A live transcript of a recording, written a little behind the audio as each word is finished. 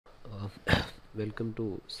Welcome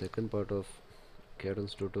to second part of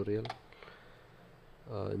Cadence tutorial.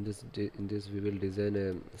 In this we will design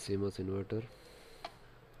a CMOS inverter,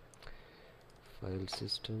 file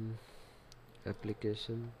system,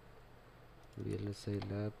 application, VLSI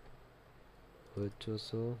lab,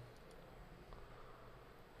 virtuoso,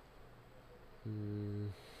 mm,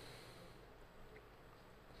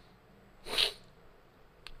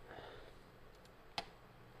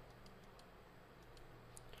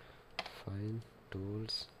 fine,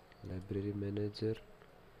 tools, library manager,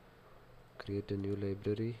 create a new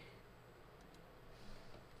library,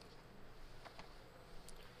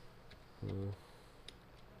 uh,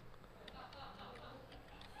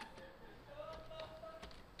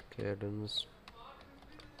 Cadence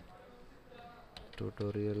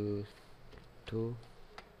tutorial 2.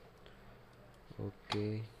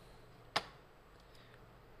 Okay.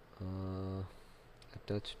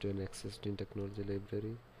 Attached to an existing technology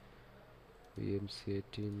library,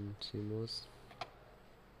 VMC18 CMOS,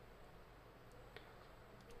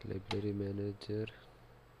 library manager.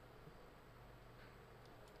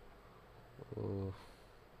 Oh,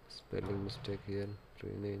 spelling mistake here.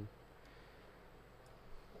 Rename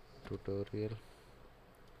tutorial.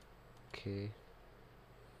 Okay,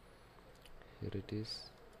 here it is.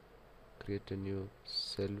 Create a new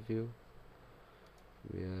cell view.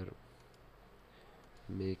 We are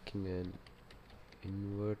making an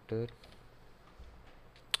inverter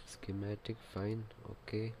schematic. Fine.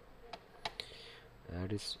 Okay,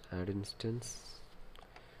 add instance.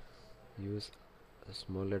 Use a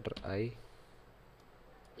small letter I.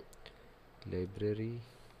 Library.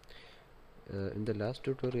 In the last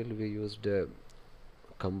tutorial we used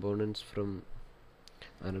components from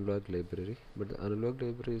analog library, but the analog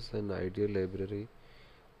library is an ideal library,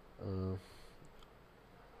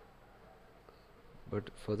 but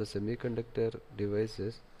for the semiconductor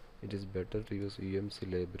devices it is better to use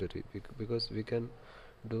UMC library because we can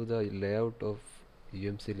do the layout of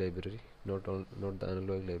UMC library, not the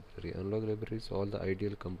analog library. Analog library is all the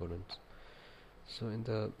ideal components. So in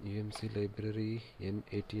the UMC library,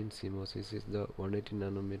 M18 CMOS, this is the 180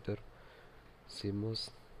 nanometer CMOS,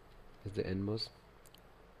 is the NMOS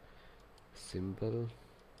symbol.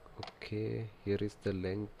 Okay, here is the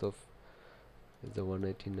length of the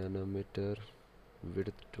 180 nanometer,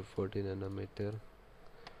 width to 40 nanometer.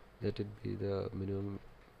 Let it be the minimum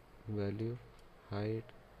value. Height,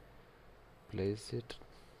 place it.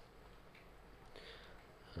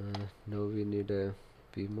 Now we need a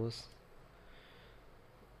PMOS.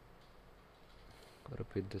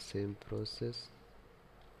 Repeat the same process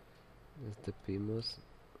as the PMOS,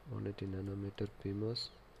 180 nanometer PMOS.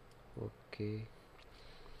 Okay.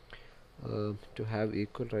 To have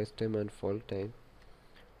equal rise time and fall time,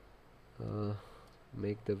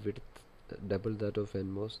 make the width double that of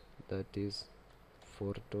NMOS, that is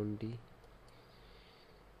 420.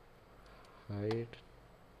 Height,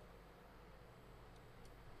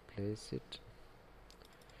 place it.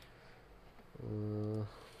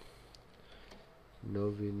 Now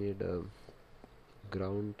we need a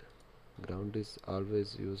ground. Ground is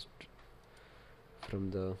always used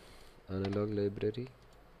from the analog library.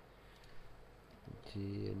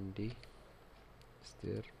 GND is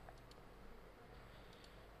there.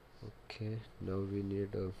 Okay, now we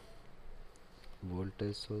need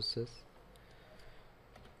voltage sources.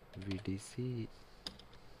 VDC,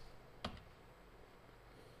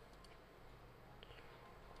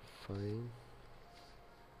 fine,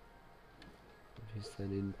 is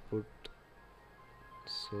an input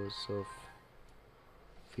source of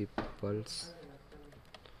V pulse.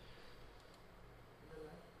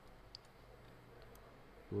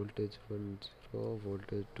 Voltage 1 0,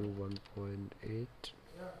 voltage to 1.8.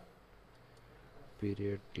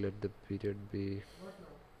 Period, let the period be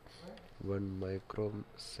 1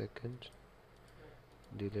 microsecond.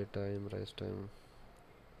 Delay time, rise time.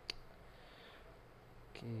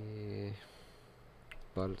 Okay,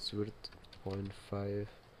 pulse width 0.5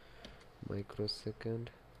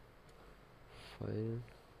 microsecond. Fine.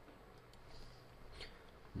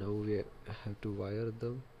 Now we have to wire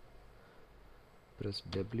them. Press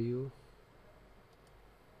W.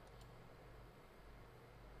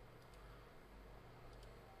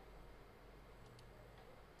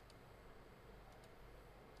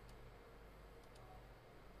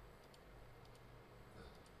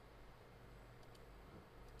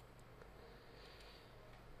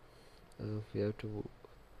 We have to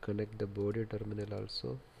connect the body terminal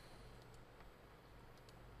also.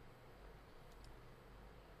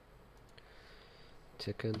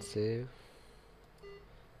 Check and save.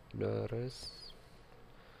 No errors.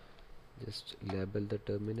 Just label the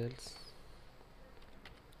terminals.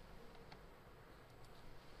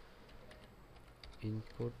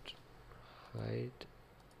 input, hide,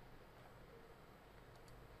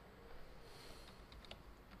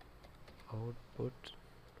 output,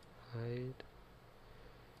 hide,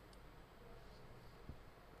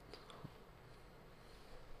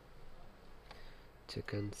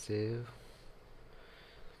 check and save.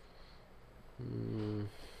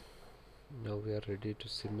 Now we are ready to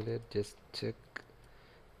simulate. Just check,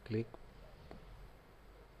 click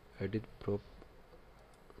edit prop.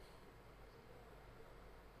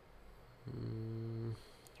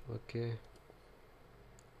 Okay,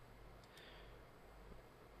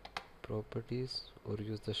 properties, or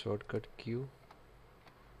use the shortcut Q.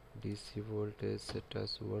 DC voltage set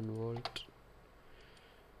as 1 volt.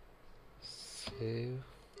 Save.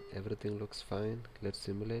 Everything looks fine. Let's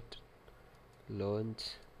simulate. Launch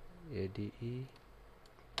ADE.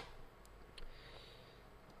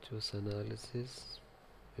 Choose analysis.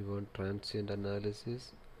 We want transient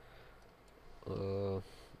analysis.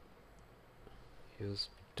 Use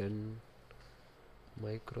 10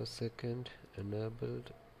 microsecond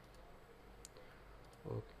enabled.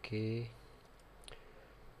 Okay.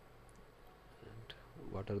 And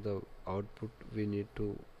what are the output we need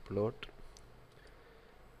to plot?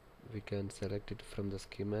 We can select it from the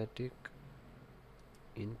schematic.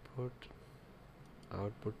 Input,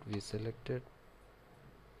 output we selected.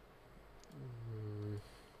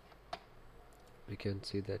 We can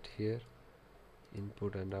see that here,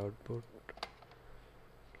 input and output.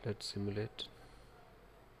 Let's simulate.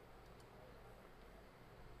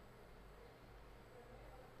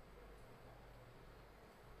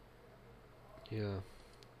 Yeah,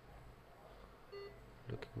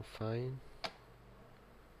 looking fine.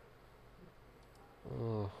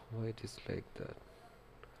 Oh, why it is like that?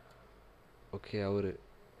 Okay, our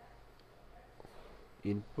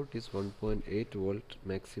input is 1.8 volt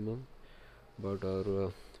maximum, but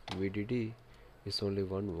our VDD is only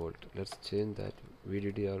 1 volt. Let's change that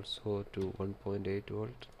VDD also to 1.8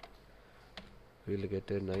 volt. We'll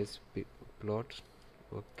get a nice plot.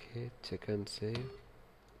 Okay, check and save.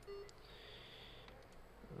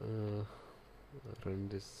 Run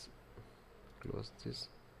this, close this,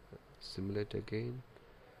 simulate again.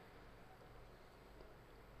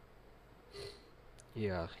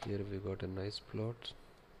 Yeah, here we got a nice plot.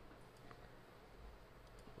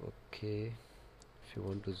 Okay, if you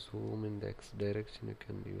want to zoom in the X direction, you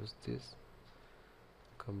can use this.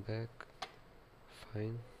 Come back.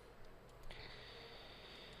 Fine.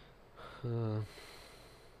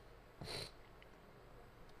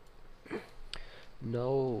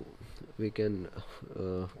 Now we can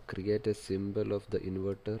create a symbol of the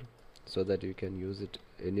inverter so that you can use it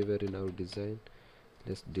anywhere in our design.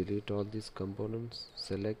 Let's delete all these components.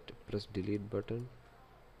 Select, press delete button.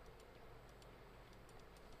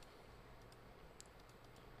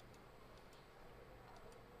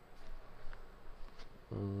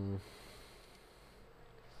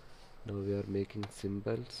 Now we are making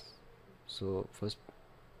symbols. So first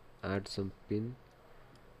add some pin.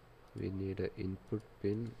 We need a input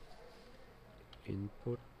pin.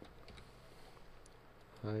 Input,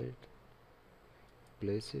 hide,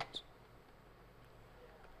 place it.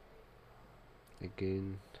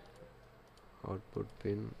 Again output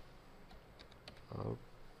pin,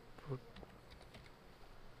 output,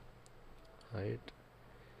 hide,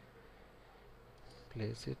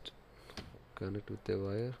 place it, connect with the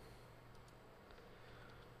wire.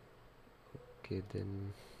 Okay,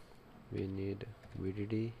 then we need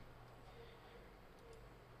VDD,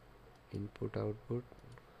 input output,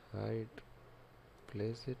 hide,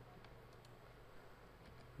 place it.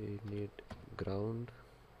 We need ground,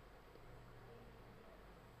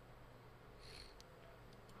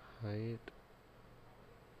 hide,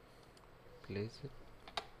 place it,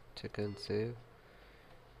 check and save.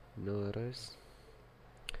 No errors.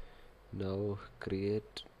 Now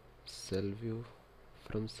create cell view.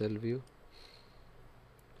 From cell view,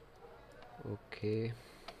 okay,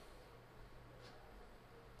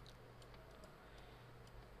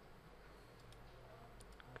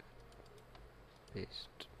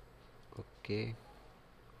 paste. Okay,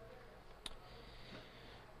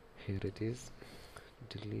 here it is.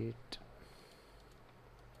 Delete.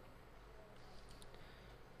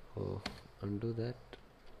 Oh, undo that.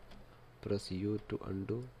 Press U to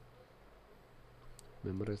undo.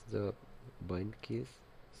 Memorize the bind keys.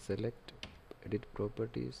 Select, edit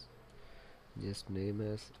properties. Just name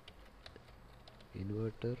as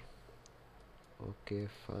inverter. Okay,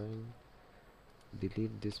 fine.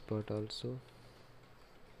 Delete this part also.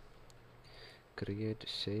 Create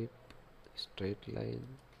shape, straight line.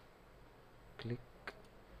 Click,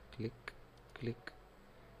 click, click,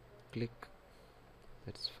 click.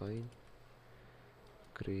 That's fine.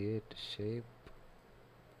 create shape,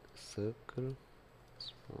 circle,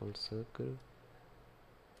 small circle,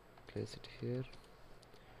 place it here.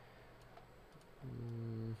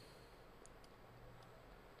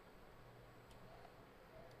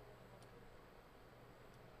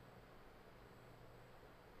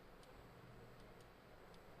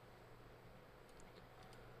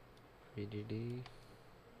 VDD,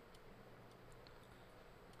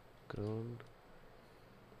 ground,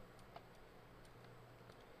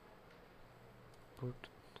 put,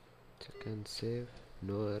 check and save,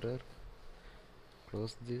 no error.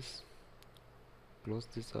 Close this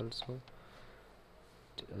also.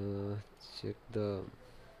 Check the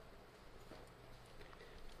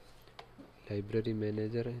library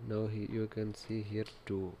manager. Now you can see here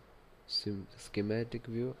two schematic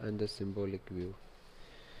view and the symbolic view.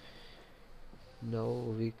 Now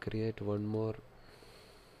we create one more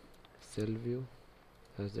cell view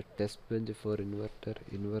as the test bench for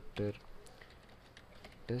inverter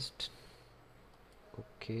test.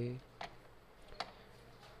 Okay,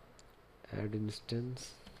 add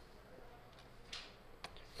instance.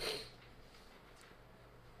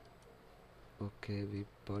 Okay, we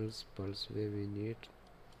pulse wave we need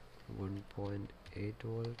 1.8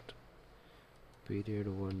 volt, period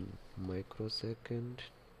 1 microsecond,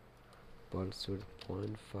 pulse width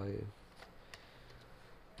 0.5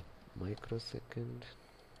 microsecond,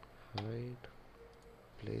 height,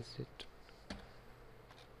 place it,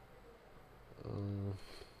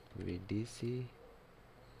 VDC,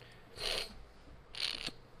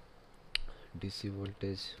 DC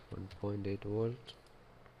voltage 1.8 volt,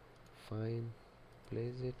 fine,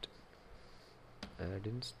 place it, add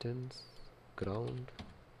instance, ground,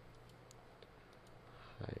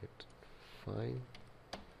 height, fine.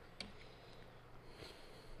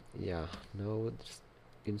 Yeah, now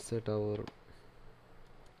insert our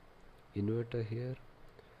inverter here.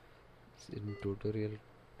 In tutorial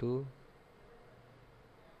 2.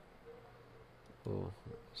 Oh,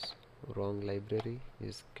 wrong library.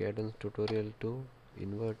 Is Cadence tutorial 2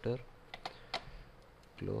 inverter.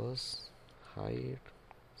 Close, hide,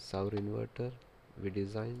 server inverter we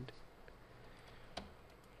designed.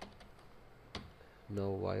 Now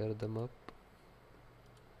wire them up.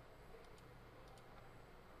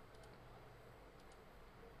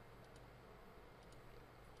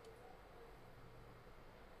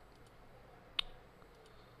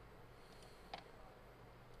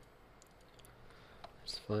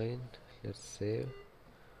 It's fine. Let's save.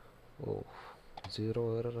 Oh,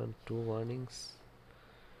 0 error and 2 warnings.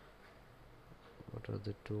 What are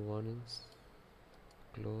the 2 warnings?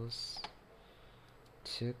 Close,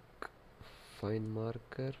 check, find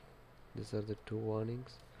marker. These are the 2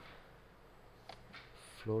 warnings.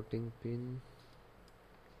 Floating pin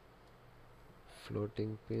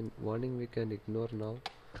warning we can ignore now.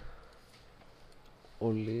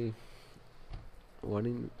 Only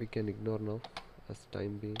warning we can ignore now as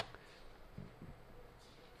time being.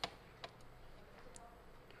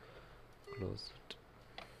 Close it.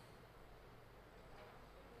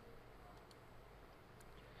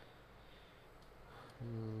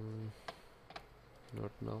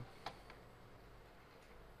 Not now.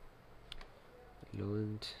 Low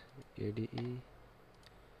end ADE,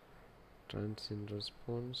 transient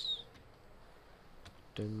response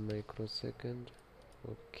 10 microsecond.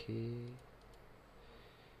 Okay,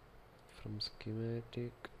 from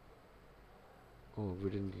schematic. Oh, we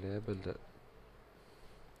didn't label the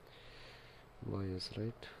wires,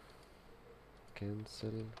 right?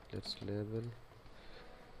 Cancel. Let's label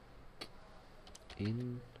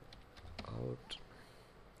in, out,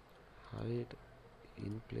 hide,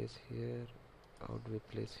 in place here, out we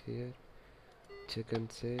place here, check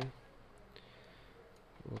and save.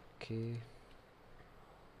 Okay,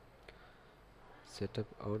 set up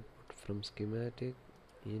output from schematic,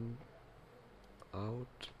 in,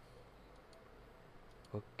 out.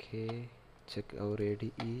 Okay, check our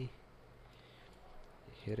ADE,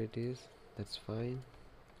 here it is, that's fine.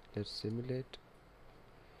 Let's simulate.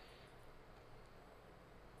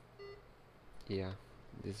 Yeah,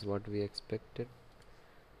 this is what we expected,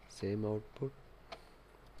 same output.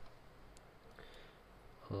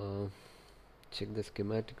 Check the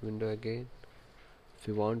schematic window again. If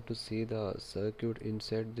you want to see the circuit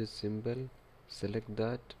inside this symbol, select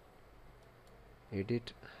that,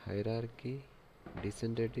 edit hierarchy,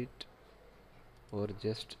 descend edit, or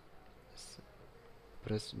just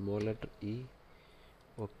press small letter E.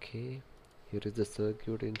 Okay, here is the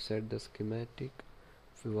circuit inside the schematic.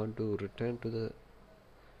 If you want to return to the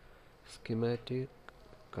schematic,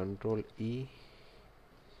 Control E.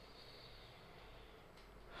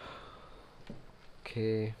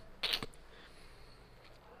 Okay,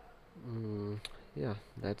 Yeah,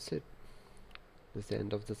 that's it. This is the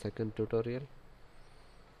end of the second tutorial.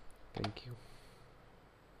 Thank you.